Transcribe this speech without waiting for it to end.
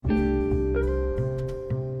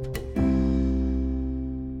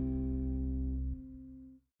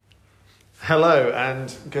Hello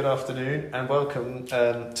and good afternoon and welcome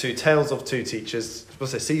to Tales of Two Teachers.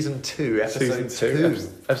 What's it? Season 2, episode 2.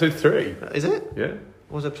 Episode 3. Is it? Yeah.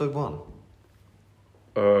 What was episode 1?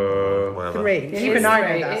 Whatever. 3. Keep an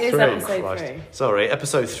eye on that. It is Three. episode Christ. 3. Sorry,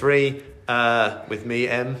 episode 3 with me,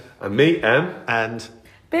 M, And me, M. and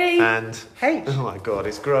B. H. oh my god,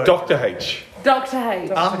 it's growing. Dr. H. Dr.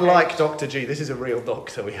 H. Unlike Dr. G, this is a real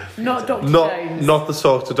doctor we have. Not Dr. Not Jones. not the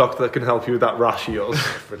sort of doctor that can help you with that rash of yours.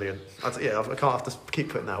 Brilliant. I can't have to keep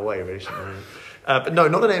putting that away, really, shouldn't I? But no,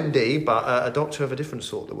 not an MD, but a doctor of a different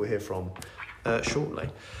sort that we'll hear from shortly.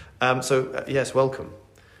 Yes, welcome.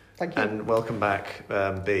 Thank you. And welcome back,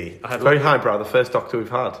 B. I had Very highbrow, the first doctor we've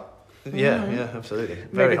had. Yeah, absolutely.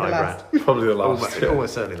 Very Maybe the highbrow. last. Probably the last. Almost, yeah.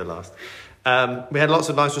 almost certainly the last. We had lots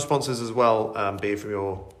of nice responses as well, B, from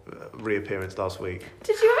your reappearance last week.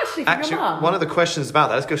 Did you actually? From your mum? One of the questions about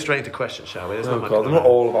that, let's go straight into questions, shall we? There's Oh much god, they're not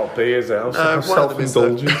all about beers now. one of them is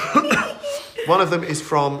Self-indulgent. One of them is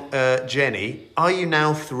from Jenny. Are you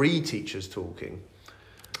now 3 teachers talking?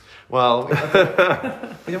 Well,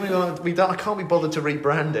 I can't be bothered to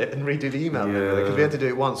rebrand it and redo the email because we had to do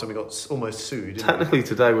it once and we got almost sued. didn't we? Technically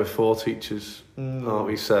today we're 4 teachers, aren't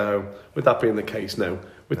we? So with that being the case now,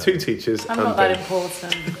 we're 2 teachers I'm and not that B.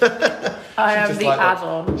 important. I am Just the like that.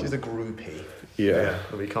 add-on. She's a groupie. Yeah.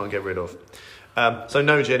 That we can't get rid of. So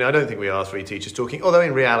no, Jenny, I don't think we are 3 teachers talking. Although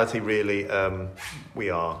in reality, really, we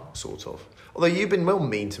are sort of. Although you've been well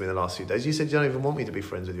mean to me the last few days. You said you don't even want me to be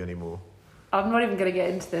friends with you anymore. I'm not even going to get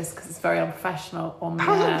into this because it's very unprofessional on the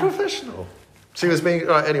How's air. that professional? She was being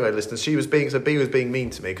right. Anyway, listeners, B was being mean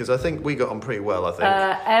to me because I think we got on pretty well. I think.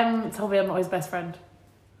 M told me I'm not his best friend.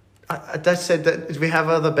 I said that we have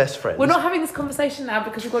other best friends. We're not having this conversation now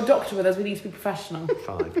because we've got a doctor with us. We need to be professional.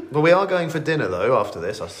 Fine. Well, we are going for dinner though after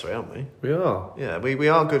this, us 3, aren't we? We are. Yeah, we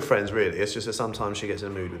are good friends, really. It's just that sometimes she gets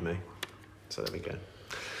in a mood with me. So there we go.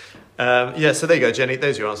 So there you go, Jenny.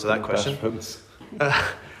 There's your answer to that question.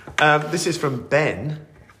 This is from Ben.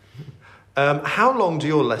 How long do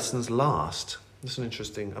your lessons last? This is an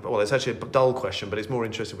interesting... Well, it's actually a dull question, but it's more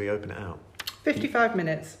interesting if we open it out. 55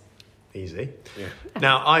 minutes. Easy. Yeah.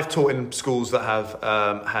 Now, I've taught in schools that have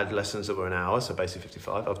had lessons that were an hour, so basically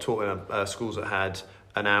 55. I've taught in schools that had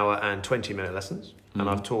an hour and 20-minute lessons, and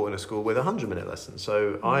I've taught in a school with 100-minute lessons.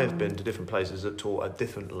 So I've been to different places that taught at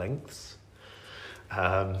different lengths.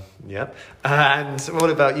 Yep. And what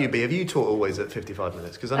about you, B? Have you taught always at 55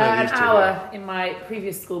 minutes? Because I know An these two. hour in my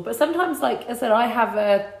previous school, but sometimes, like I said, I have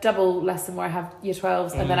a double lesson where I have year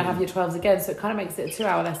 12s and then I have year 12s again, so it kind of makes it a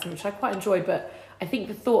 2-hour lesson, which I quite enjoy. But I think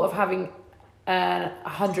the thought of having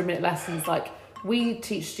 100-minute lessons, like we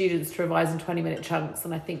teach students to revise in 20-minute chunks,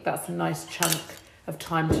 and I think that's a nice chunk of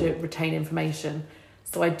time to retain information.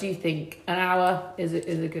 So I do think an hour is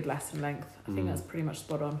a good lesson length. I think that's pretty much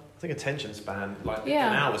spot on. I think attention span, like Yeah.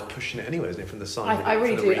 an hour's pushing it anyway, isn't it, from the science, I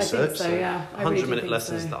really from the do. research. I think so, yeah. I really do 100-minute think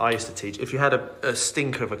lessons so. that I used to teach. If you had a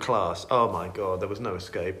stinker of a class, oh my God, there was no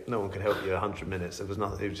escape. No one could help you 100 minutes. There was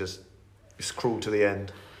nothing. It was just crawled to the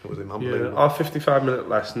end. It was unbelievable. Yeah. Our 55-minute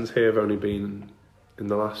lessons here have only been in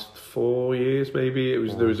the last 4 years, maybe.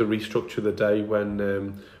 There was a restructure of the day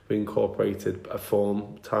when we incorporated a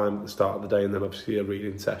form time at the start of the day and then obviously a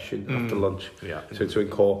reading session after lunch. Yeah. So to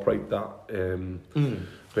incorporate that,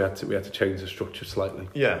 we had to change the structure slightly.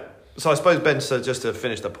 Yeah. So I suppose, Ben, so just to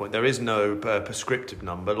finish that point, there is no prescriptive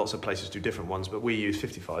number. Lots of places do different ones, but we use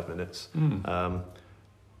 55 minutes.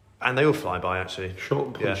 And they all fly by, actually. Short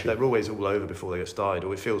and punchy. Yeah, they're always all over before they get started,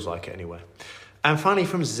 or it feels like it anyway. And finally,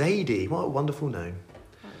 from Zadie. What a wonderful name.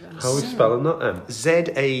 How are we spelling that, M?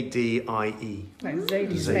 Zadie. Like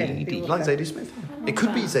Zadie Smith. Zadie. Like Zadie Smith? It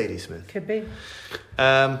could be Zadie Smith. Could be.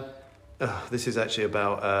 This is actually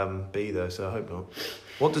about B, though, so I hope not.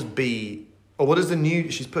 What does B... Or what does the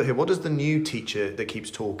new... She's put here, what does the new teacher that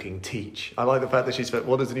keeps talking teach? I like the fact that she's put,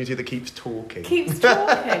 what does the new teacher that keeps talking? Keeps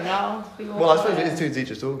talking. I'll be more Well, I suppose it quiet. is 2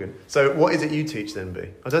 teachers talking. So what is it you teach then, B?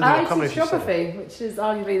 I don't think I can't remember I if teach you said it. geography, which is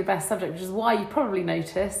arguably the best subject, which is why you probably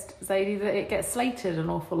noticed, Zadie, that it gets slated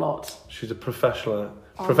an awful lot. She's a professional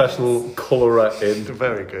yes. colourer in.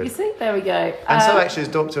 Very You good. see? There we go. And so actually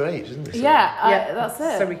it's Dr. H, isn't it? So- Yeah, that's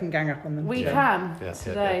it. So we can gang up on them. We Yeah. can Yeah,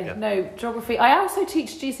 today. yeah. No, geography. I also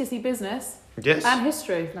teach GCSE business Yes. and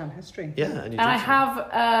history. No, history. Yeah, and you And I teach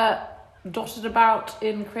have dotted about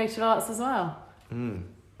in creative arts as well.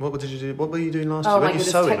 What did you do? What were you doing last Oh year? my Weren't you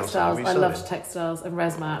goodness, sewing or textiles. something? Were I you loved sewing? textiles and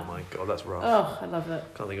resmat. Oh my God, that's rough. Oh, I love it.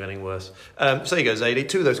 Can't think of anything worse. So there you go, Zadie.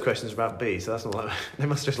 2 of those questions are about B, so that's not like... They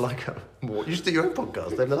must just like her more. You should do your own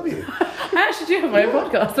podcast. They love you. I actually do have my own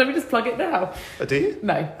podcast. Let me just plug it now. Do you?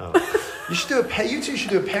 No. Oh. You should do you two should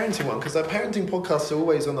do a parenting one, because our parenting podcasts are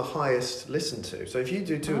always on the highest listened to. So if you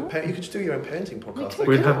do you could just do your own parenting podcast.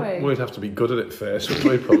 We'd have to be good at it first, wouldn't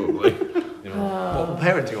we? Probably. What,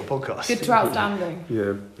 parenting or podcast? Good to outstanding.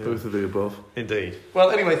 Yeah, both of the above. Indeed.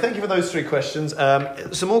 Well, anyway, thank you for those 3 questions.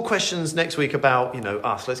 Some more questions next week about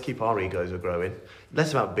us. Let's keep our egos growing.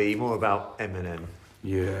 Less about B, more about M&M.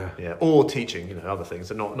 Yeah. Yeah, or teaching, other things,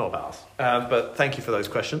 and not about us. But thank you for those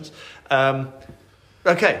questions.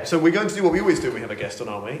 Okay, so we're going to do what we always do when we have a guest on,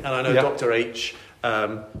 aren't we? And I know Dr. H,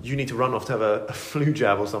 you need to run off to have a flu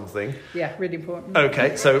jab or something. Yeah, really important.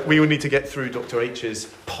 Okay, so we will need to get through Dr.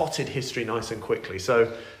 H's potted history nice and quickly.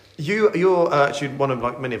 So you're actually one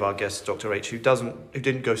of many of our guests, Dr. H, who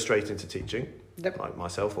didn't go straight into teaching, like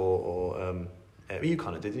myself or you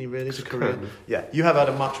kind of did, didn't you, really, as a career? Yeah, you have had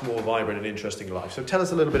a much more vibrant and interesting life. So tell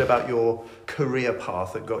us a little bit about your career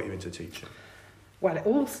path that got you into teaching. Well, it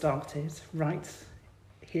all started right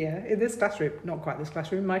here in this classroom, not quite this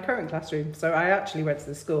classroom, my current classroom. So I actually went to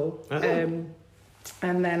the school, and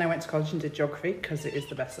then I went to college and did geography because it is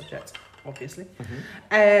the best subject, obviously.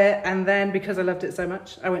 And then because I loved it so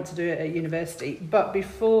much, I went to do it at university. But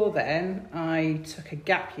before then, I took a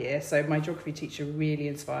gap year. So my geography teacher really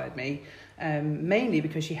inspired me, mainly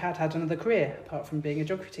because she had another career apart from being a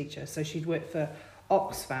geography teacher. So she'd worked for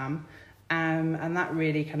Oxfam, and that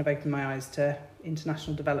really kind of opened my eyes to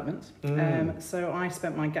international development. So I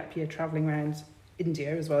spent my gap year travelling around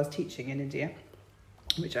India as well as teaching in India,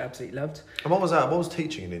 which I absolutely loved. And what was that? What was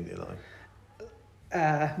teaching in India like?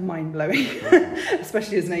 Mind-blowing,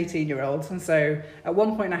 especially as an 18-year-old. And so at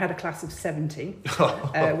one point I had a class of 70,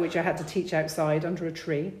 which I had to teach outside under a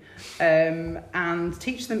tree, and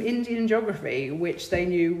teach them Indian geography, which they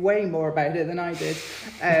knew way more about it than I did.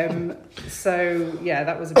 So yeah,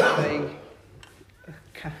 that was a bit of a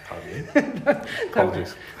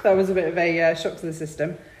that was a bit of a shock to the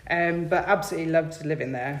system, but absolutely loved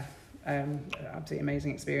living there. Absolutely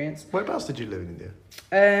amazing experience. Whereabouts did you live in India?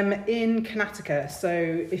 In Karnataka. So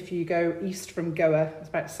if you go east from Goa, it's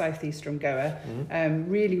about southeast from Goa,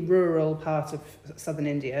 really rural part of southern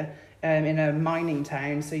India, in a mining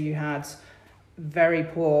town. So you had very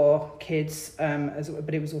poor kids,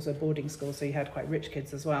 but it was also a boarding school, so you had quite rich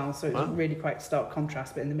kids as well. So it was really quite stark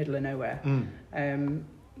contrast, but in the middle of nowhere. And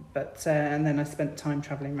then I spent time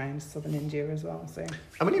travelling around southern India as well. So. And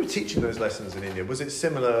when you were teaching those lessons in India, was it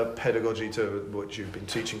similar pedagogy to what you've been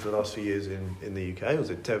teaching for the last few years in the UK? Or was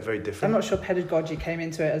it very different? I'm not sure pedagogy came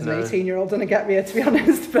into it as an 18-year-old on a gap year, to be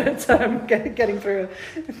honest, but getting through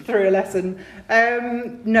a lesson.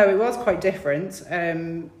 No, it was quite different.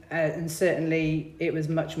 And certainly it was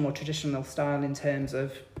much more traditional style in terms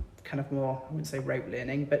of kind of more, I wouldn't say rote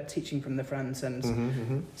learning, but teaching from the front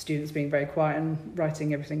and students being very quiet and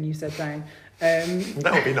writing everything you said down.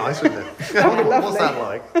 That would be nice, wouldn't it? That would be lovely. What's that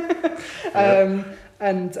like?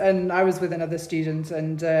 And I was with another student,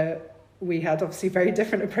 and we had obviously very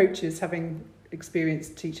different approaches, having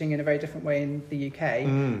experienced teaching in a very different way in the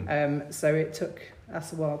UK. So it took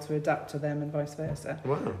us a while to adapt to them and vice versa.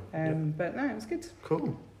 Wow. But no, it was good.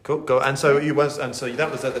 Cool. And so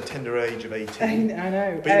that was at the tender age of 18. I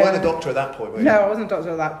know. But you weren't a doctor at that point, were you? No, I wasn't a doctor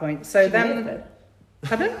at that point. So then.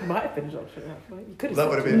 Pardon? You might have been a doctor at that point. You could have. That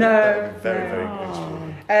would have been very, very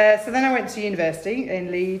good. So then I went to university in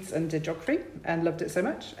Leeds and did geography and loved it so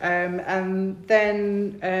much. And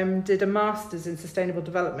then did a master's in sustainable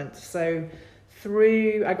development. So I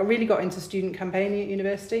really got into student campaigning at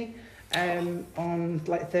university. On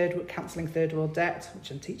cancelling third world debt,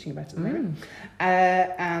 which I'm teaching about at the moment,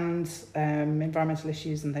 and environmental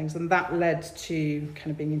issues and things, and that led to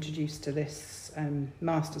kind of being introduced to this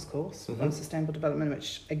master's course on sustainable development,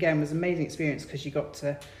 which again was an amazing experience because you got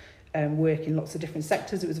to work in lots of different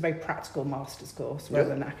sectors. It was a very practical master's course rather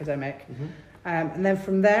than academic. And then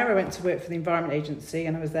from there I went to work for the Environment Agency,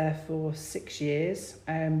 and I was there for 6 years,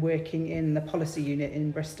 working in the policy unit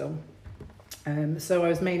in Bristol. So I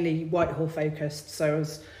was mainly Whitehall focused, so I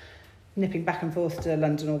was nipping back and forth to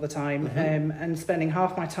London all the time, and spending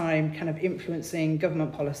half my time kind of influencing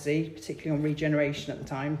government policy, particularly on regeneration at the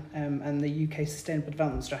time, and the UK Sustainable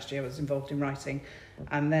Development Strategy I was involved in writing,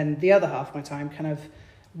 and then the other half of my time kind of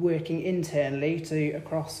working internally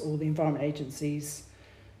across all the Environment Agency's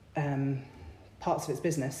parts of its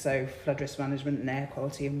business, so flood risk management and air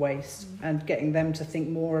quality and waste, and getting them to think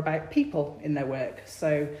more about people in their work.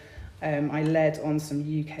 So I led on some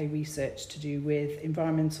UK research to do with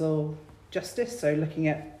environmental justice, so looking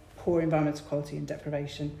at poor environmental quality and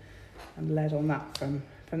deprivation, and led on that from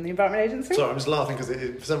from the Environment Agency. Sorry, I'm just laughing because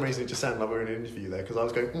for some reason it just sounded like we were in an interview there, because I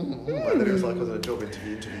was going, and then it was like I was in a job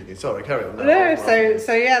interview interviewing you. Sorry, carry on.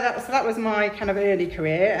 That was my kind of early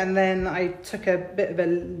career, and then I took a bit of a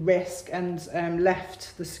risk and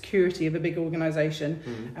left the security of a big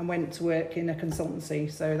organisation and went to work in a consultancy.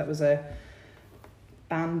 So that was a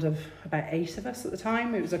band of about 8 of us at the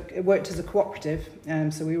time. It worked as a cooperative,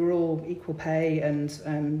 so we were all equal pay and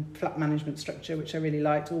flat management structure, which I really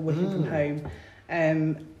liked, all working from home.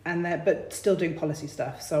 But still doing policy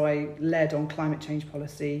stuff. So I led on climate change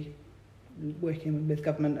policy, working with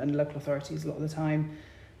government and local authorities a lot of the time,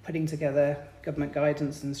 putting together government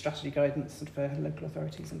guidance and strategy guidance for local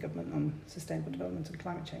authorities and government on sustainable development and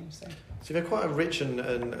climate change. So you've had quite a rich and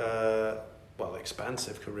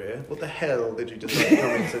expansive career. What the hell did you decide to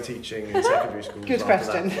come into teaching in secondary schools? Good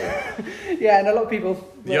question. Yeah, and a lot of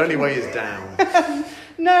people... The only way is down.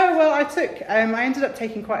 No, well, I ended up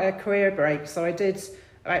taking quite a career break. So I did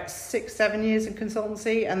about 6-7 years in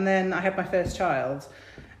consultancy, and then I had my first child.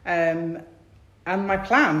 And my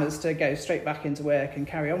plan was to go straight back into work and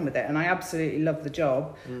carry on with it. And I absolutely loved the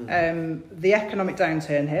job. The economic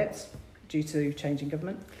downturn hit due to changing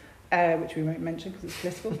government, which we won't mention because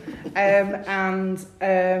it's political. And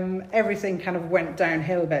everything kind of went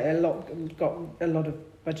downhill a bit. A lot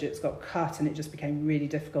of budgets got cut, and it just became really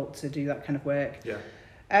difficult to do that kind of work. Yeah.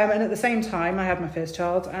 And at the same time, I had my first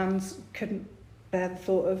child and couldn't bear the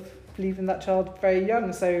thought of leaving that child very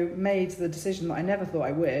young. So made the decision that I never thought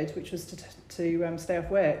I would, which was to stay off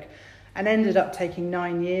work, and ended up taking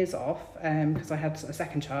 9 years off because I had a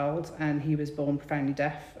second child and he was born profoundly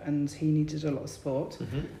deaf and he needed a lot of support.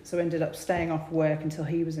 So ended up staying off work until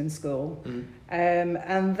he was in school,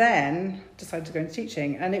 and then decided to go into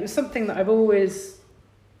teaching. And it was something that I've always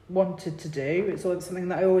wanted to do. It's something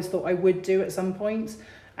that I always thought I would do at some point,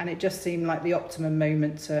 and it just seemed like the optimum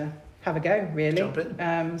moment to have a go, really. Jump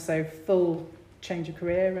in. So full change of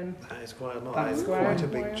career, and that is quite a lot. That's quite a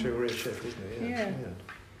big career shift, isn't it? Yeah.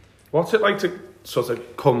 What's it like to sort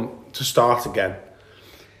of come to start again?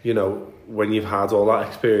 You know, when you've had all that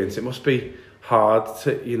experience, it must be hard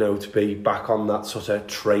to be back on that sort of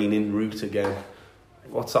training route again.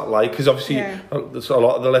 What's that like? Because obviously, there's a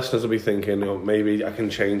lot of the listeners will be thinking, maybe I can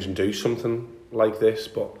change and do something like this,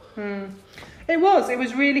 but... It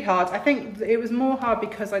was really hard. I think it was more hard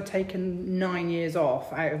because I'd taken 9 years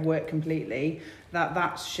off out of work completely.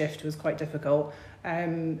 That shift was quite difficult.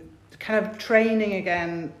 Kind of training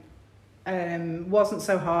again wasn't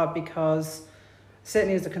so hard because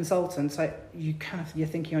certainly as a consultant, you're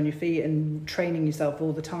thinking on your feet and training yourself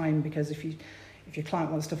all the time, because if your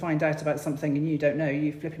client wants to find out about something and you don't know,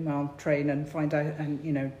 you flipping well train and find out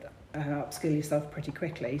and upskill yourself pretty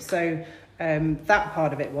quickly. So that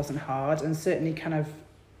part of it wasn't hard, and certainly kind of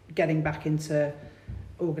getting back into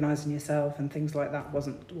organising yourself and things like that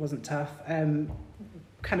wasn't tough.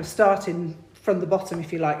 Kind of starting from the bottom,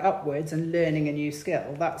 if you like, upwards and learning a new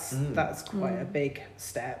skill, that's quite a big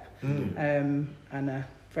step, and a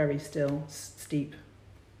very still steep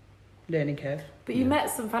learning curve. But you met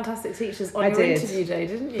some fantastic teachers on your interview day,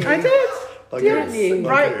 didn't you? I did. Didn't you?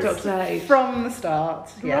 Right, Dr. Hayes. From the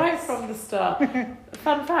start. Yes. Right from the start.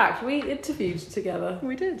 Fun fact, we interviewed together.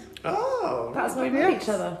 We did. Oh. That's how we met each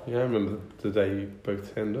other. Yeah, I remember the day you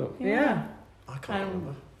both turned up. Yeah. I can't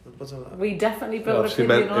remember. Wasn't that? We definitely built Obviously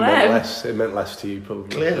an opinion on it. It meant less to you, probably.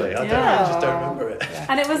 Clearly, I just don't remember it. Yeah.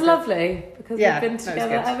 And it was lovely because we've been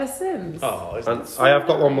together ever since. Oh, And I have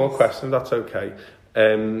got one more question, if that's okay.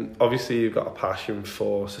 Obviously, you've got a passion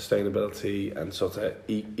for sustainability and sort of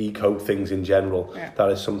eco things in general. Yeah. That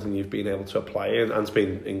is something you've been able to apply and it's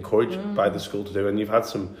been encouraged by the school to do. And you've had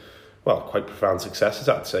some, quite profound successes,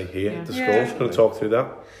 I'd say, here at the school. Yeah. Just going to talk through that.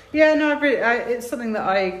 Yeah, no, it's something that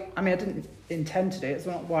I didn't intend to do. It's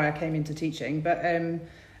not why I came into teaching, but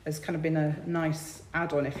has kind of been a nice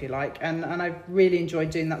add-on, if you like. And I've really enjoyed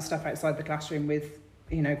doing that stuff outside the classroom with,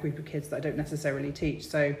 a group of kids that I don't necessarily teach.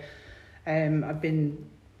 So I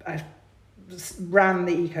ran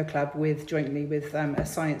the Eco Club jointly with a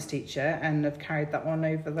science teacher, and have carried that one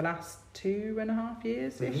over the last 2.5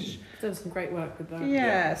 years-ish. Done some great work with that.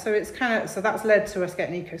 Yeah, so it's so that's led to us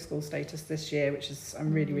getting Eco School status this year, which is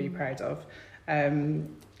I'm really, really proud of.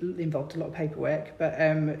 Involved a lot of paperwork, but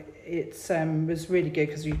it was really good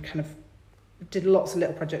because we kind of did lots of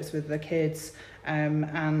little projects with the kids,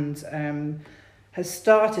 and has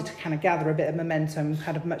started to kind of gather a bit of momentum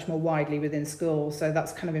kind of much more widely within school. So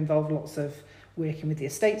that's kind of involved lots of working with the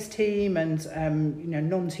estates team and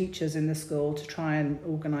non-teachers in the school to try and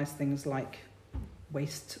organise things like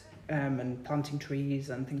waste and planting trees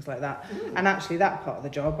and things like that. And actually that part of the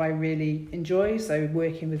job I really enjoy, so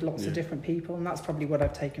working with lots of different people, and that's probably what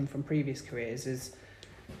I've taken from previous careers is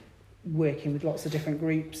working with lots of different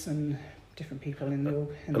groups and different people in the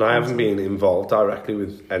And I haven't been involved directly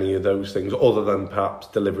with any of those things, other than perhaps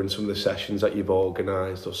delivering some of the sessions that you've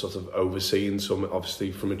organised or sort of overseeing some,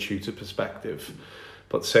 obviously from a tutor perspective.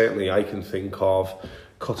 But certainly I can think of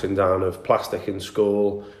cutting down of plastic in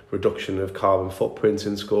school, reduction of carbon footprint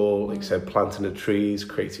in school, like I said, planting of trees,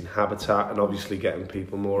 creating habitat, and obviously getting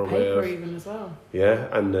people more aware of, even as well. Yeah,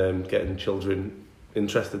 and getting children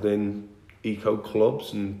interested in eco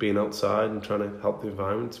clubs and being outside and trying to help the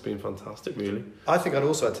environment. It's been fantastic, really. I think I'd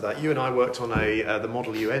also add to that. You and I worked on the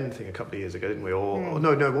Model UN thing a couple of years ago, didn't we? Or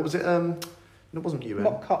no, what was it? It wasn't UN.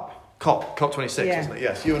 What COP? COP26, Yeah. wasn't it?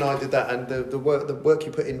 Yes, you and I did that, and the work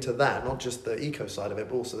you put into that, not just the eco side of it,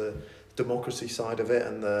 but also the democracy side of it,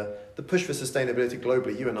 and the push for sustainability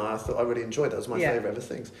globally. You and I thought I really enjoyed that. It was my favourite ever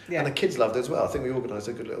things, and the kids loved it as well. I think we organised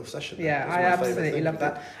a good little session. Yeah, I absolutely love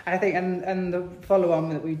that. I think, and the follow on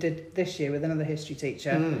that we did this year with another history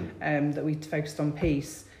teacher, that we focused on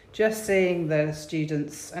peace. Just seeing the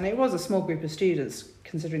students, and it was a small group of students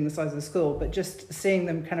considering the size of the school, but just seeing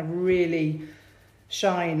them kind of really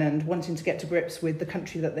shine and wanting to get to grips with the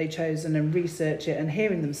country that they chosen and research it, and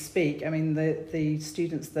hearing them speak. I mean, the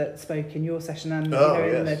students that spoke in your session and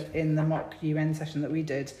in the mock UN session that we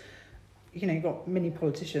did, you got mini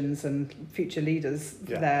politicians and future leaders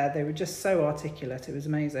there. They were just so articulate. It was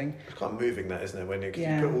amazing. It's quite moving, that, isn't it? When you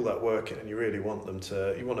put all that work in and you really want them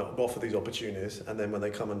to, you want to offer these opportunities, and then when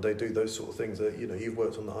they come and they do those sort of things that you've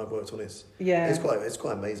worked on, that I've worked on, it's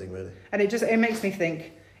quite amazing, really. And it makes me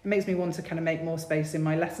think. It makes me want to kind of make more space in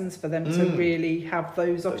my lessons for them to really have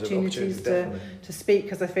those opportunities to speak,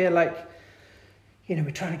 because I feel like, we're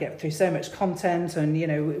trying to get through so much content, and,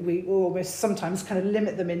 we almost sometimes kind of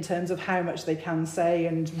limit them in terms of how much they can say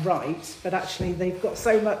and write, but actually they've got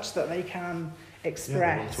so much that they can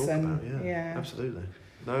express. Absolutely.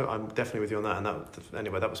 No, I'm definitely with you on that. And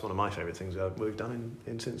that was one of my favourite things we've done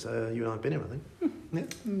in since you and I have been here, I think. Yeah.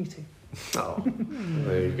 Me too. Oh.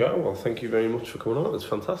 There you go. Well, thank you very much for coming on. It was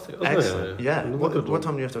fantastic. Excellent. Yeah. What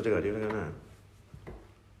time do you have to do it? Do you want to go now?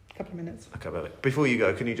 A couple of minutes. Okay, well, before you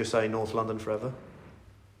go, can you just say North London forever?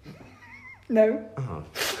 No. Oh.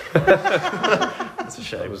 That's a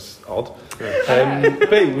shame. That was odd.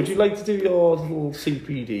 B, would you like to do your little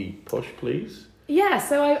CPD push, please? Yeah,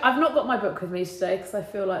 so I've not got my book with me today because I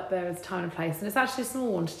feel like there is time and place, and it's actually a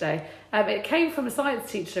small one today. It came from a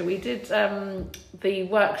science teacher. We did the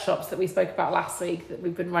workshops that we spoke about last week that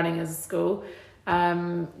we've been running as a school,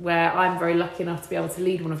 where I'm very lucky enough to be able to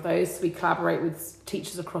lead one of those. So we collaborate with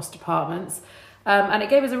teachers across departments, and it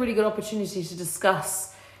gave us a really good opportunity to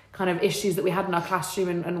discuss kind of issues that we had in our classroom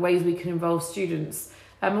and ways we can involve students.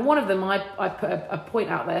 And one of them, I put a point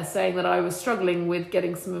out there saying that I was struggling with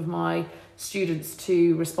getting some of my students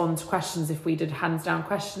to respond to questions if we did hands down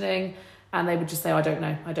questioning, and they would just say, I don't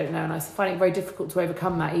know. And I was finding it very difficult to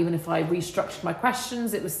overcome that. Even if I restructured my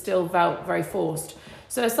questions, it was still felt very forced.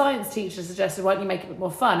 So a science teacher suggested, why don't you make it a bit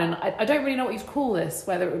more fun? And I don't really know what you'd call this,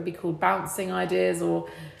 whether it would be called bouncing ideas or,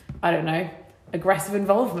 I don't know, aggressive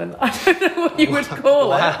involvement. I don't know what you would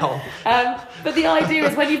call it. But the idea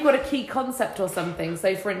is when you've got a key concept or something.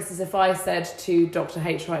 So for instance, if I said to Dr.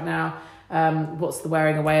 H right now, what's the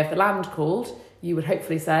wearing away of the land called? You would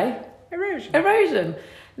hopefully say erosion.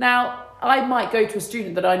 Now, I might go to a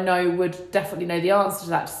student that I know would definitely know the answer to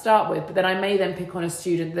that to start with, but then I may then pick on a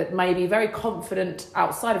student that may be very confident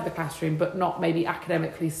outside of the classroom, but not maybe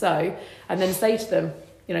academically so, and then say to them,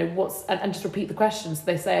 what's, and just repeat the question. So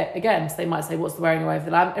they say it again. So they might say, what's the wearing away of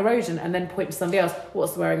the land? Erosion. And then point to somebody else,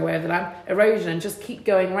 what's the wearing away of the land? Erosion. And just keep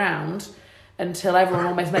going round until everyone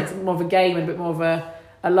almost makes it more of a game and a bit more of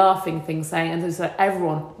a laughing thing, saying, and so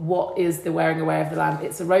everyone, what is the wearing away of the land?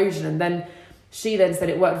 It's erosion. And then she then said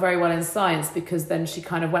it worked very well in science, because then she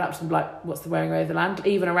kind of went up to them like, what's the wearing away of the land?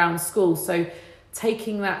 Even around school. So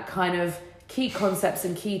taking that kind of key concepts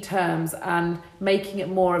and key terms and making it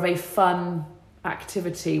more of a fun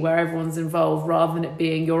activity where everyone's involved, rather than it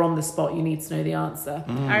being you're on the spot, you need to know the answer.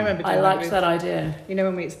 I liked that idea.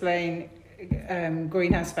 When we explain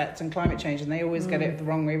greenhouse effect and climate change, and they always get it the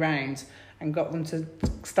wrong way round, and got them to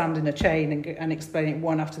stand in a chain and explain it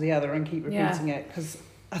one after the other and keep repeating it, because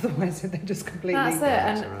otherwise they just completely... That's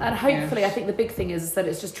it. And hopefully, I think the big thing is that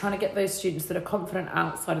it's just trying to get those students that are confident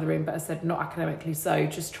outside of the room, but as I said, not academically so,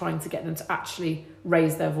 just trying to get them to actually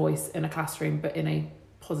raise their voice in a classroom, but in a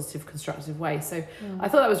positive, constructive way. So I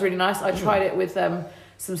thought that was really nice. I tried it with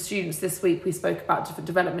some students this week. We spoke about different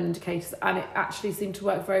development indicators, and it actually seemed to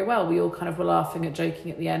work very well. We all kind of were laughing and joking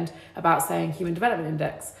at the end about saying Human Development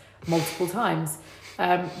Index multiple times.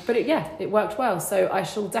 But it worked well. So I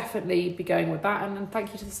shall definitely be going with that. And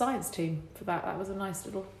thank you to the science team for that. That was a nice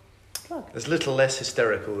little plug. It's a little less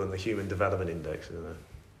hysterical than the Human Development Index, isn't it?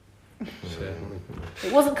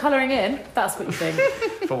 It wasn't colouring in. That's what you think.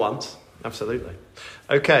 For once, absolutely.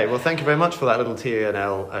 Okay, well, thank you very much for that little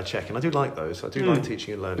TNL check, and I do like those. I do like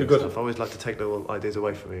teaching and learning stuff. I always like to take little ideas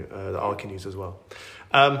away from you that I can use as well.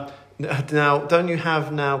 Now, don't you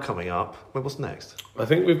have now coming up? Well, what's next? I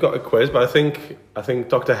think we've got a quiz, but I think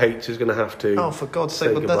Dr. H is going to have to. Oh, for God's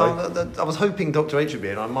sake! I was hoping Dr. H would be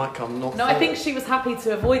in. I might come not. No, I think she was happy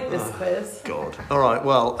to avoid this quiz. God. All right.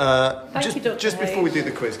 Well, Thank you, Dr. just H. before we do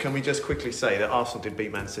the quiz, can we just quickly say that Arsenal did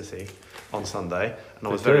beat Man City on Sunday, and I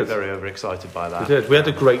was very, very overexcited by that. We did. We had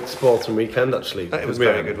a great sporting weekend, actually. It was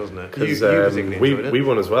very good, wasn't it? You particularly enjoyed it. We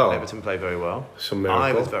won as well. Everton played very well. Some miracle.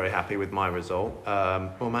 I was very happy with my result.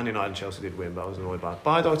 Well, Man United and Chelsea did win, but I was annoyed by it.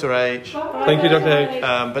 Bye, Dr. H. Bye. Thank you, Dr. H.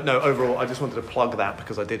 But no, overall, I just wanted to plug that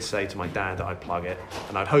because I did say to my dad that I'd plug it,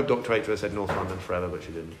 and I'd hope Dr. H would have said North London forever, but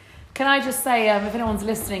she didn't. Can I just say, if anyone's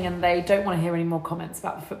listening and they don't want to hear any more comments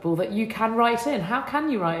about the football, that you can write in. How can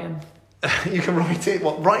you write in? You can write in.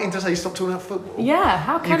 What? Write in to say stop talking about football? Yeah,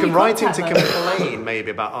 how can you can write in to them? complain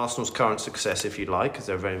maybe about Arsenal's current success if you'd like, because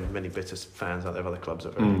there are very many bitter fans out there of other clubs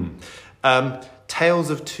that are very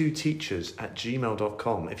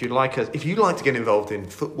talesoftwoteachers@gmail.com. If you'd like to get involved in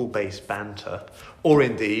football-based banter, or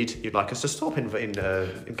indeed you'd like us to stop in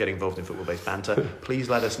getting involved in football-based banter, please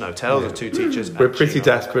let us know. Tales of Two Teachers. We're pretty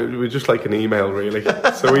desperate. We're just like an email, really.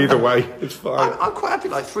 So either way, it's fine. I'm quite happy.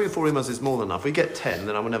 Like 3 or 4 emails is more than enough. We get 10,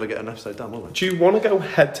 then I will never get an episode done, will we? Do you want to go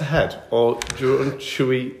head to head, or should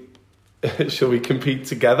we compete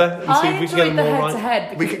together and see if we can get them all right?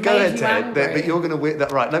 Head-to-head. We could go head to head, but you're going to win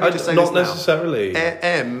that. Right, let me just say not this necessarily.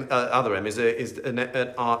 Other M is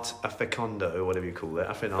an art afficando, or whatever you call it,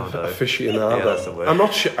 affinado. Aficionado. Yeah, that's the word. I'm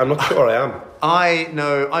not sure I am. I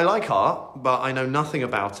like art, but I know nothing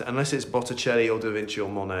about it unless it's Botticelli or Da Vinci or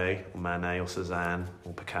Monet or Manet or Cézanne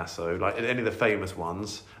or Picasso, like any of the famous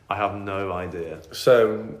ones. I have no idea.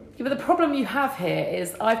 So, yeah, but the problem you have here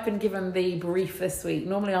is I've been given the brief this week.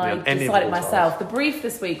 Normally I any decide it of myself. The brief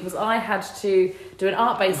this week was I had to do an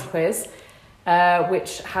art-based quiz,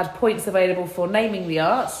 which had points available for naming the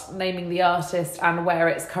art, naming the artist, and where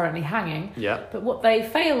it's currently hanging. Yeah. But what they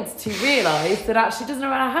failed to realise that actually doesn't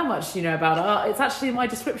matter how much you know about art, it's actually my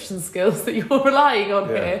description skills that you're relying on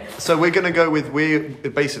here. So we're going to go with,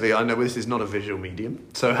 basically, I know this is not a visual medium,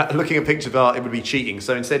 so looking at pictures of art, it would be cheating.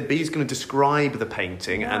 So instead, B's going to describe the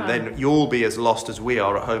painting, and then you'll be as lost as we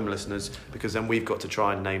are at home, listeners, because then we've got to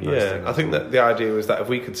try and name those things. I think that the idea was that if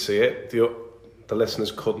we could see it, the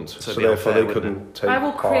listeners couldn't, so therefore they couldn't take I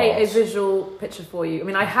will part. create a visual picture for you. I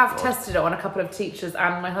mean, I have tested it on a couple of teachers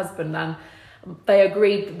and my husband, and they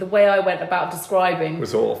agreed that the way I went about describing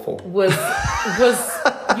was awful. Was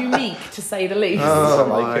unique, to say the least. Oh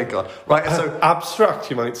my God! Right, so abstract,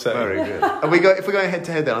 you might say. Very good. If we're going head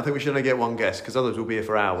to head, then I think we should only get one guess because others will be here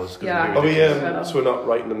for hours. Yeah. So we're not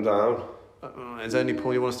writing them down. Is there any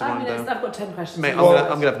point you want us to write them down? I've got 10 questions. Mate, I'm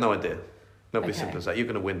going to have no idea. Nobody simple as that. You're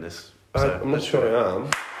going to win this. So I'm not sure I am.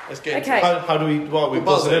 Let's get okay. How do we? What, we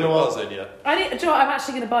buzz it in or what? Buzz in, yeah. Do you know what? I'm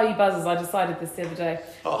actually going to buy you buzzers. I decided this the other day.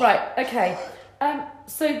 Oh. Right. Okay.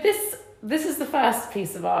 So this is the first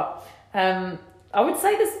piece of art. I would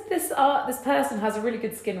say this person has a really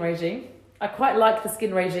good skin regime. I quite like the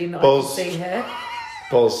skin regime that I can see here.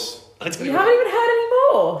 Buzz. You haven't even heard any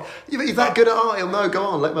more. He's that good at art. He'll know. Go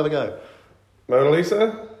on. Let him have a go. Mona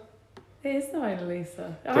Lisa. It is the Mona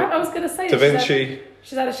Lisa. I was going to say Da Vinci.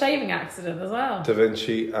 She's had a shaving accident as well. Da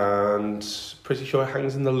Vinci, and pretty sure it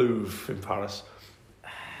hangs in the Louvre in Paris.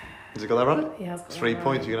 Has he got that right? He has got 3 that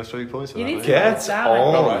points. right. You're going to have 3 points. You need to Get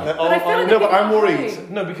on. No, but I'm worried.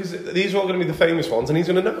 No, because these are all going to be the famous ones, and he's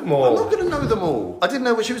going to know them all. I'm not going to know them all. I didn't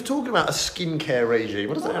know what she was talking about. A skincare regime.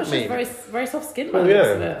 What does that mean? Very, very soft skin. Oh,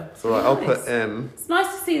 yeah. It's All right, nice. I'll put M. It's nice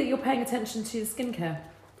to see that you're paying attention to the skincare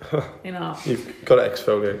in art. You've got to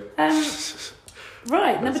exfoliate.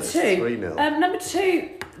 Right, number 2. 3-0. Number 2,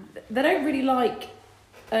 they don't really like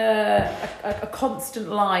a constant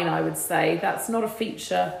line, I would say. That's not a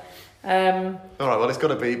feature. All right, well, it's got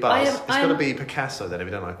to be Buzz. It's got to be Picasso then, if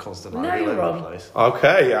you don't like constant line. No, you're wrong.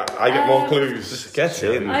 Okay, I get more clues. Get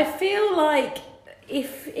in. I feel like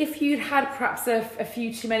if you'd had perhaps a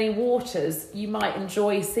few too many waters, you might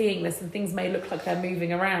enjoy seeing this, and things may look like they're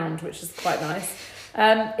moving around, which is quite nice.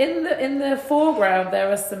 In the foreground there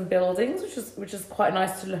are some buildings, which is quite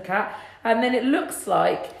nice to look at, and then it looks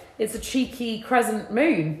like it's a cheeky crescent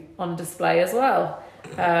moon on display as well.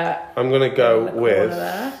 I'm gonna go with.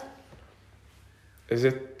 Is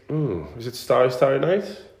it Starry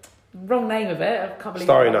Night? Wrong name of it. I can't believe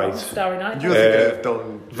Starry it. Night. Starry Night. You're thinking of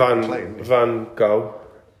Don Van Gogh,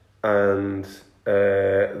 and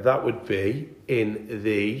that would be in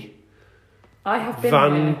the I have been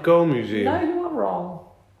Van here. Gogh Museum. No, you are wrong.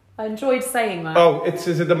 I enjoyed saying that. Oh,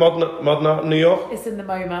 is it the modern art in New York? It's in the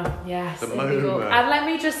MoMA, yes. The in New York. MoMA. And let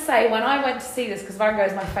me just say, when I went to see this, because Van Gogh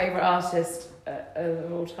is my favourite artist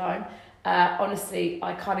of all time, honestly,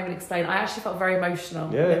 I can't even explain. I actually felt very emotional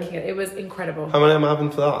looking at it. It was incredible. How many am I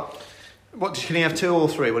having for that? What can he have, 2 or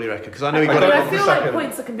 3? What do you reckon? Because I know he I got don't it. know. I feel Second. like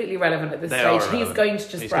points are completely irrelevant at this They stage. are He's irrelevant. going to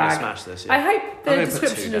just He's brag. going to smash this. I Yeah. hope I'm the gonna put 2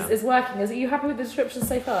 description down. is working. Are you happy with the description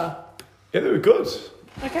so far? Yeah, they were good.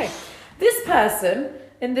 Okay. This person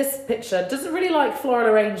in this picture doesn't really like floral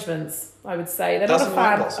arrangements, I would say. They're not a Doesn't like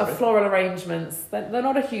fan what, sorry? of floral arrangements. They're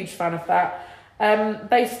not a huge fan of that.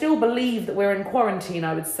 They still believe that we're in quarantine,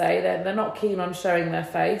 I would say. They're not keen on showing their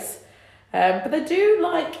face. But they do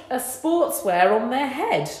like a sportswear on their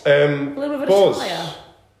head. A little bit of a Buzz, shire.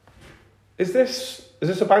 is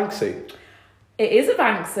this a Banksy? It is a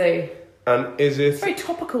Banksy. And is it? It's very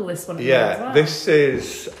topical, this one. As well. This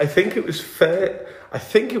is. I think it was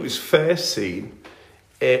first seen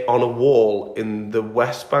on a wall in the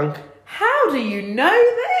West Bank. How do you know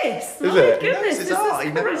this? Is My it? goodness, He knows his this art, is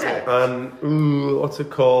he knows correct. And what's it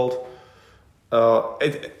called?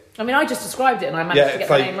 I mean, I just described it and I managed to get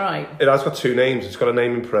the name right. It has got 2 names. It's got a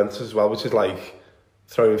name in parentheses as well, which is like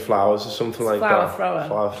throwing flowers or something like flower that. thrower.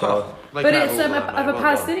 Flower thrower. They But can it's have all that, of mate. a Well done.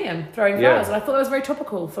 Palestinian throwing flowers, and I thought that was very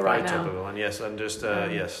topical for right Very now. topical, and yes, and just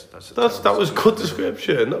yes, That was good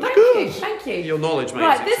description. That was Thank good. you, thank you. Your knowledge, mate.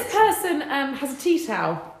 Right, is this exceptional. person has a tea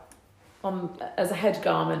towel on as a head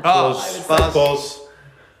garment. Oh, I would say. Buzz.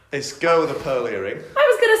 It's girl with a pearl earring. I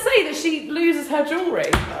was going to say that she loses her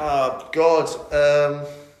jewellery. Oh God.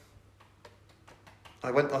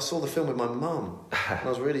 I saw the film with my mum when I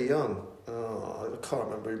was really young. Oh, I can't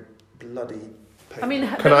remember bloody. I mean,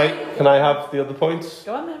 Can I have the other points?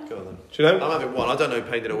 Go on then. Go on then. Do you know? I'm having one. I don't know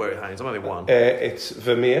who painted or where it hangs. I'm having one. It's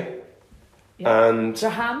Vermeer Yeah. and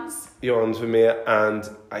Johans. Johannes Vermeer, and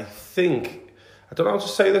I don't know how to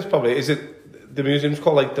say this probably. Is it the museum's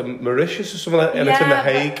called like the Mauritius or something like that? And it's in The but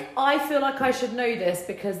Hague. I feel like I should know this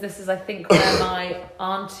because this is, I think, where my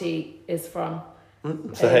auntie is from.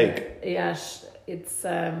 It's The Hague. Yeah, it's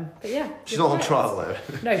but yeah. She's you're not on correct. trial though.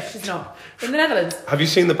 No, she's not. In the Netherlands. Have you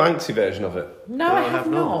seen the Banksy version of it? No, I have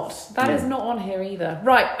not. That is not on here either.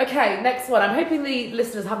 Right, okay, next one. I'm hoping the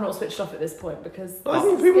listeners have not switched off at this point because I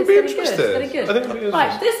think it's people would be getting interested. good. It's getting I good. think people would be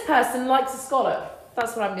Right, interested. this person likes a scallop.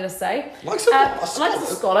 That's what I'm going to say. Likes a what? A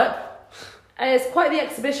Likes a scallop. Is quite the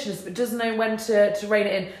exhibitionist, but doesn't know when to rein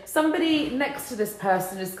it in. Somebody next to this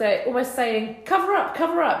person is almost saying, cover up,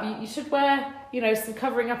 cover up. You should wear, some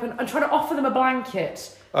covering up and try to offer them a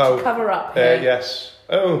blanket to cover up. Yes.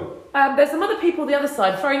 Oh. There's some other people on the other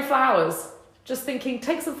side throwing flowers. Just thinking,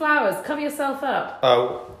 take some flowers, cover yourself up.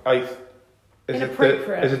 Oh.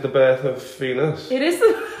 Inappropriate. Is it the birth of Venus? It is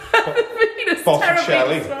the Venus. Botticelli.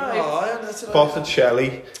 Terribly described. Oh, that's what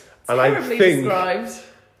Botticelli. And Terribly described.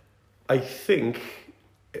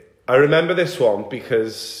 I remember this one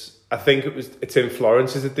because I think it's in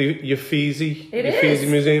Florence. Is it the Uffizi? It Uffizi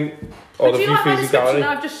is. Museum? Or But do the you like my Uffizi description? Gallery?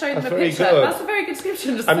 I've just shown them That's a very picture. good. That's a very good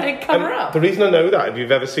description, just saying cover up. The reason I know that, if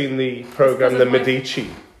you've ever seen the programme because The of my- Medici,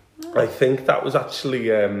 I think that was actually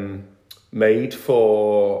made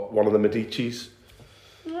for one of the Medicis.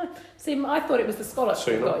 Yeah. See, I thought it was the scallop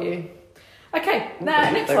So that you got you. Okay,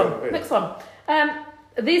 now next They one. were weird. Next one.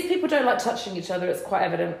 These people don't like touching each other. It's quite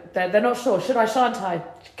evident. They're not sure. Should I? Shan't I?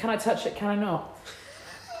 Can I touch it? Can I not?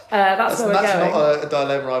 That's where we're going. That's not a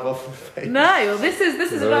dilemma I've often faced. No, well, this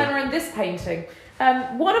is a dilemma in this painting.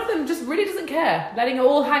 One of them just really doesn't care, letting it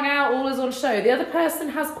all hang out, all is on show. The other person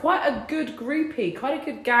has quite a good groupie, quite a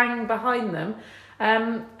good gang behind them,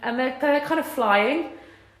 and they're kind of flying,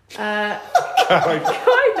 kind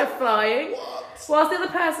of flying. Whilst the other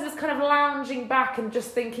person is kind of lounging back and just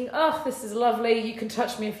thinking, oh, this is lovely, you can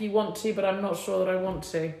touch me if you want to, but I'm not sure that I want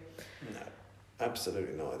to. No,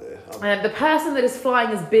 absolutely no idea. And the person that is flying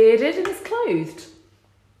is bearded and is clothed.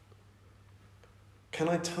 Can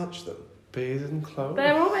I touch them? Bearded and clothes.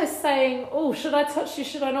 They're almost saying, oh, should I touch you,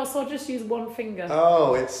 should I not? So I'll just use one finger.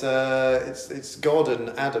 Oh, it's God and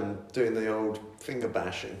Adam doing the old finger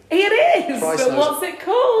bashing. It is, Christ but knows. what's it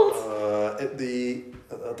called?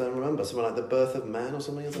 I don't remember, something like the birth of man or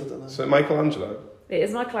something. I don't know. So Michelangelo. It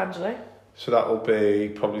is Michelangelo. So that will be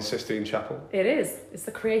probably Sistine Chapel. It is. It's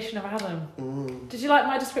the creation of Adam. Did you like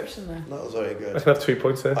my description there? That was very I good. can have 2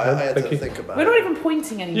 points there. I had Thank to you. think about We're it. not even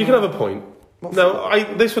pointing anymore. You can have a point.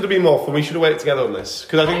 This would have been more fun. We should have worked together on this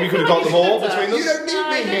because I think I we could have feel got like them we all should have between You us. don't need No, I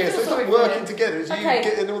me don't here, feel so it's sorry not for working you. together. It's Okay, you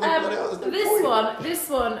getting all the bloody out. this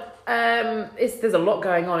one, there's a lot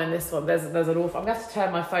going on in this one. There's an awful. I'm going to have to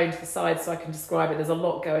turn my phone to the side so I can describe it. There's a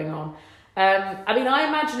lot going on. I mean, I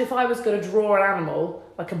imagine if I was going to draw an animal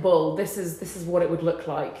like a bull, this is what it would look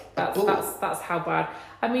like. That's how bad.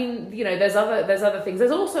 I mean, you know, there's other things.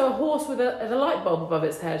 There's also a horse with a light bulb above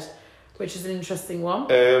its head, which is an interesting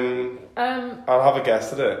one. I'll have a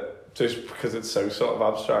guess at it, just because it's so sort of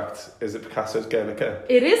abstract. Is it Picasso's Guernica?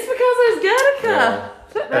 It is Picasso's Guernica.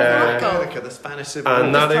 Guernica, the Spanish Civil War.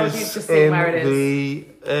 And that You've is just seen where it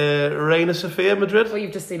the Reina Sofia, Madrid. Well,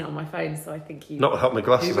 you've just seen it on my phone, so I think you... Not without my He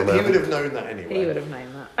glasses on would there. have known that anyway. He would have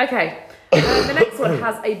known that. Okay. The next one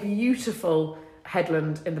has a beautiful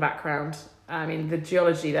headland in the background. I mean, the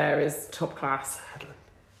geology there is top class.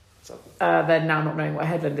 They're now not knowing what a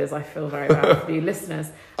headland is. I feel very bad for you listeners.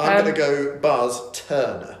 I'm going to go Buzz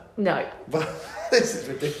Turner. No. This is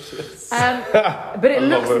ridiculous. But it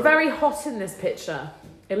looks very hot in this picture.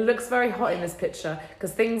 It looks very hot in this picture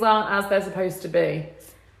because things aren't as they're supposed to be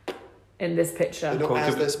in this picture. They're not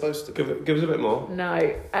as they're supposed to be. Give us a bit more.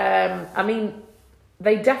 No. I mean,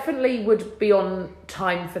 they definitely would be on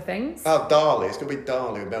time for things. Oh, Dali. It's going to be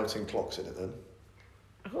Dali with melting clocks in it then.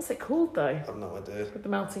 What's it called though? I've no idea. With the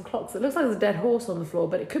melting clocks. It looks like there's a dead horse on the floor,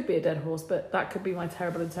 but it could be a dead horse, but that could be my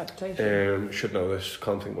terrible interpretation. Should know this.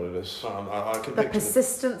 Can't think what it is. I can The picture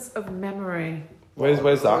persistence of memory. Where's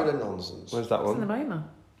Load that? of nonsense. Where's that It's in the one? MoMA.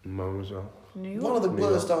 Mo as well. New York. One of the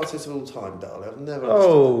worst artists of all time, Dali. I've never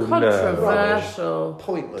Oh, Controversial.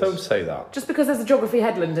 Pointless. Don't say that. Just because there's a geography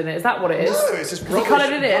headland in it, is that what it is? No, it's just Has he rubbish.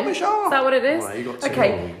 coloured it in? Rubbish art. Is that what it is? Right, you got two.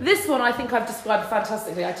 Okay, this one I think I've described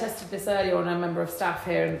fantastically. I tested this earlier on a member of staff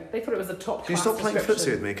here and they thought it was a top Can you class stop playing description.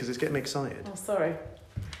 footsie with me because it's getting me excited? Oh, sorry.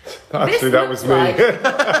 Actually, that was me.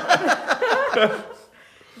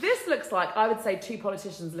 This looks like, I would say, two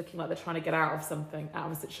politicians looking like they're trying to get out of something, out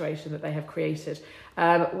of a situation that they have created,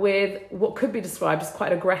 with what could be described as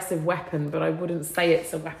quite an aggressive weapon, but I wouldn't say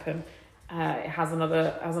it's a weapon. It has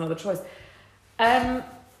another choice.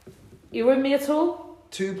 You with me at all?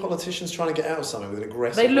 Two politicians trying to get out of something with an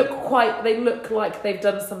aggressive... They look like they've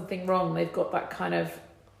done something wrong. They've got that kind of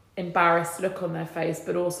embarrassed look on their face,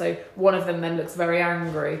 but also one of them then looks very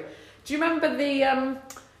angry. Do you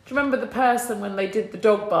remember the person when they did the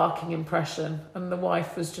dog barking impression and the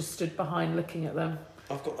wife was just stood behind looking at them?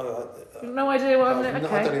 I've got... No idea what I'm... no,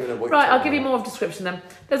 Okay. I don't even know what Right, you're I'll give you talking more of a description then.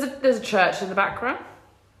 There's a church in the background.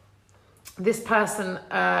 This person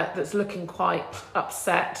that's looking quite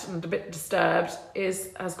upset and a bit disturbed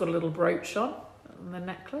has got a little brooch on the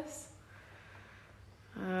necklace.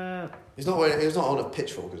 He's not on a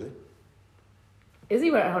pitchfork, is he? Is he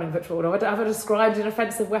holding a pitchfork? Have I described an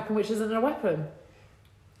offensive weapon which isn't a weapon?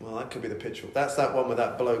 Well, that could be the pitchfork. That's that one with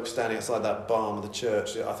that bloke standing outside that barn of the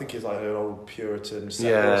church. I think he's like an old Puritan saint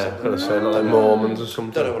or Yeah, something. I'm going to say like Mormons or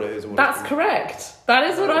something. Don't know what it is. That's correct. That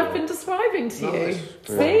is what I've been describing to you. Nice.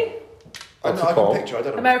 See? I can picture. I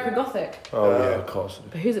don't know. American Gothic. Oh, yeah, of course.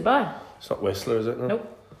 But who's it by? It's not Whistler, is it? No.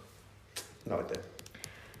 Nope. No idea.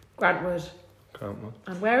 Grantwood. Can't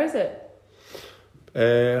And where is it?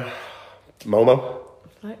 Momo.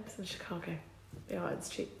 Nope, it's in Chicago. Yeah, it's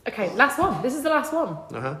cheap. Okay, last one. This is the last one.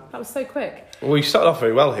 Uh-huh. That was so quick. Well, we started off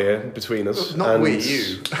very well here between us. Not and we,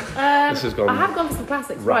 you. This has gone. I have gone for some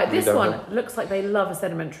classics. Right, rapidly this downhill. one looks like they love a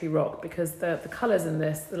sedimentary rock because the colours in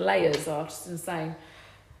this, the layers are just insane,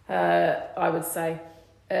 I would say.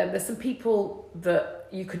 There's some people that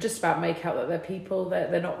you could just about make out that they're people.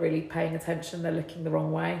 They're not really paying attention. They're looking the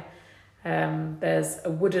wrong way. There's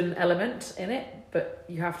a wooden element in it, but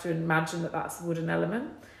you have to imagine that that's a wooden element.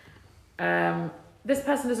 This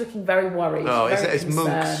person is looking very worried. Oh, very it's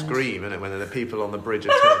Monk's concerned. Scream, isn't it? When the people on the bridge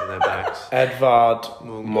are turning their backs. Edvard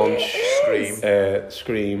Munch Munch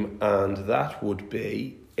Scream, and that would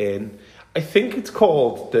be in. I think it's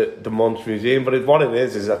called the Munch Museum, but what it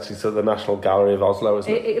is actually sort of the National Gallery of Oslo,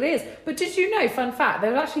 isn't it? It is. But did you know, fun fact,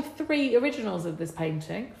 there are actually 3 originals of this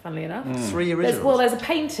painting, funnily enough. 3 originals. There's a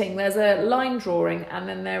painting, there's a line drawing, and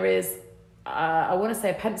then there is, I want to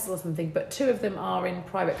say a pencil or something, but 2 of them are in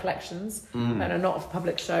private collections and are not a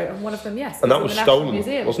public show, and one of them, yes. And that is in was the National stolen,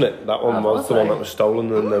 Museum. wasn't it? That one was the one that was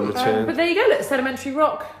stolen and then returned. But there you go, look, sedimentary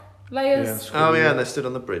rock layers. Yeah, Oh yeah, and they stood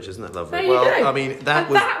on the bridge, isn't that lovely? There you well, go. I mean, that And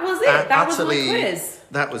was that was it. That was my utterly- quiz.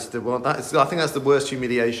 That was the one. I think that's the worst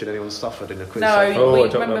humiliation anyone's suffered in a quiz. No, so far. I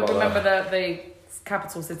don't know remember about the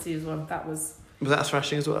capital cities one. That was Was that a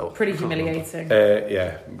thrashing as well? pretty I can't remember. humiliating.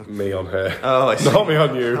 Yeah, me on her. Oh, I see. Not me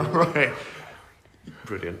on you. Right.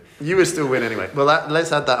 Brilliant. You would still win anyway. Well,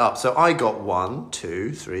 let's add that up. So I got 1,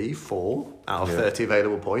 2, 3, 4 out of 30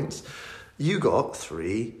 available points. You got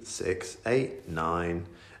 3, 6, 8, 9,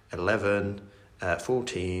 11,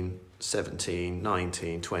 14, 17,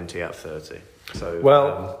 19, 20 out of 30. So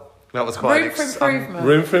Well, that was quite Room for improvement.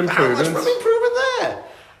 room for How much improvement. room improvement there?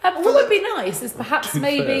 What would be nice is perhaps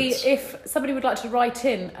maybe 2/3. if somebody would like to write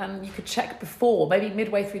in and you could check before, maybe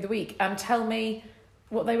midway through the week, and tell me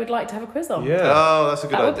what they would like to have a quiz on. Yeah. Oh, that's a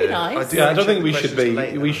good That would be idea. nice. Yeah, I don't think we check the should questions be.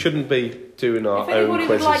 later. We shouldn't be doing our If own anybody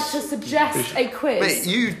would quizzes. like to suggest a quiz. Mate,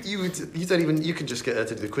 you don't even. You can just get her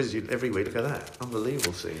to do the quizzes every week. Look at that,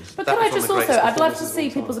 unbelievable scenes. But That can I was one just of the also, greatest I'd love to performances see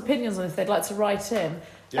of all people's time. opinions on if they'd like to write in.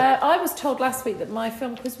 Yeah. I was told last week that my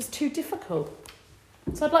film quiz was too difficult.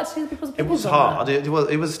 So I'd like to see people's It opinions was on hard. that.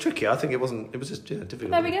 It was tricky. I think it wasn't. It was just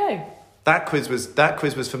difficult. There we go. That quiz was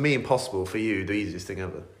for me impossible. For you, the easiest thing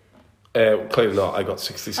ever. Clearly not. I got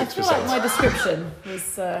I 66%. feel like my description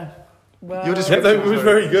was, well... Your Yeah, description no, it was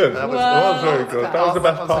very good. That was, Well, that was very good. that was the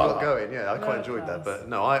best Once I part. got going, yeah, I quite Well, enjoyed that. nice. But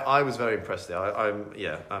no, I was very impressed there. I'm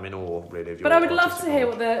in awe, really. Of your But I would love artistic to hear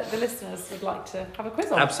knowledge. what the listeners would like to have a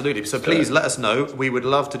quiz on. Absolutely. So please let us know. We would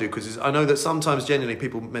love to do quizzes. I know that sometimes genuinely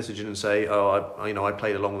people message in and say, "Oh, I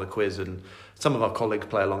played along with the quiz," and some of our colleagues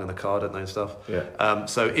play along in the car, don't they, and stuff. Yeah.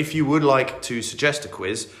 So if you would like to suggest a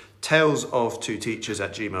quiz,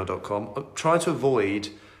 talesoftwoteachers@gmail.com. Try to avoid.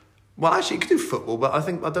 Well, actually, you could do football, but I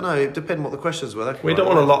don't know. It depends what the questions were. We don't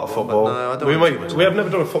want a lot of football. But no, I don't we want too much. we have never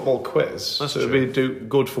done a football quiz, That's so true. it'd be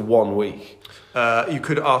good for 1 week. You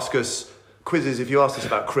could ask us quizzes. If you asked us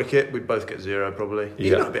about cricket, we'd both get 0 probably.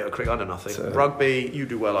 You Yeah. know a bit of cricket. I know nothing. So- Rugby, you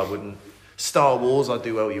do well. I wouldn't. Star Wars, I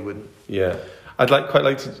do well. You wouldn't. Yeah, I'd quite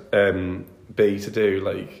like to to do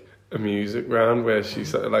like a music round where she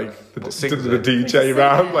sort of like Sings the it. DJ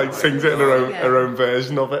round, like sings it in her Yeah. own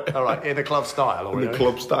version of it, All right, in a club style, or in the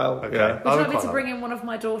club style. Okay. Yeah, Would I you would like me quite to like bring in one of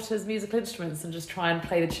my daughter's musical instruments and just try and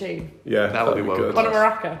play the tune? yeah, That would be well good. good. On a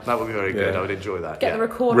maraca. That would be very good. Yeah. I would enjoy that. Get yeah. the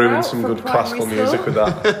recorder Ruin out some from good primary classical school. music with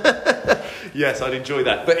that. Yes, I'd enjoy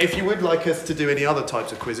that. But if you would like us to do any other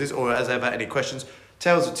types of quizzes, or as ever, any questions,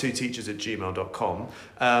 tales@twoteachers@gmail.com.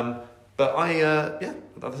 But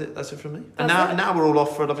that's it from me. And That's it. now we're all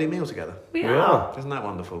off for a lovely meal together. We We are. are. Isn't that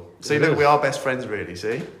wonderful? See, It look, is. we are best friends, really.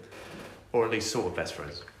 See, or at least sort of best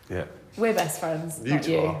friends. Yeah. We're best friends, You not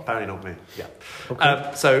two you. are. Apparently not me. Yeah.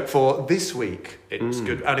 Okay. So for this week, it's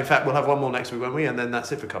good. And in fact, we'll have one more next week, won't we? And then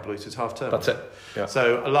that's it for a couple of weeks. It's half term. That's it. Yeah.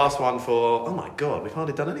 So a last one for, oh my God, we've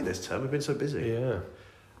hardly done any this term. We've been so busy. Yeah.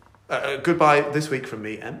 Goodbye this week from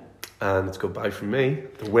me, Em. And it's goodbye from me,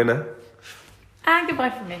 the winner. And goodbye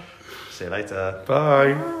from me. See you later.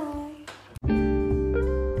 Bye. Bye.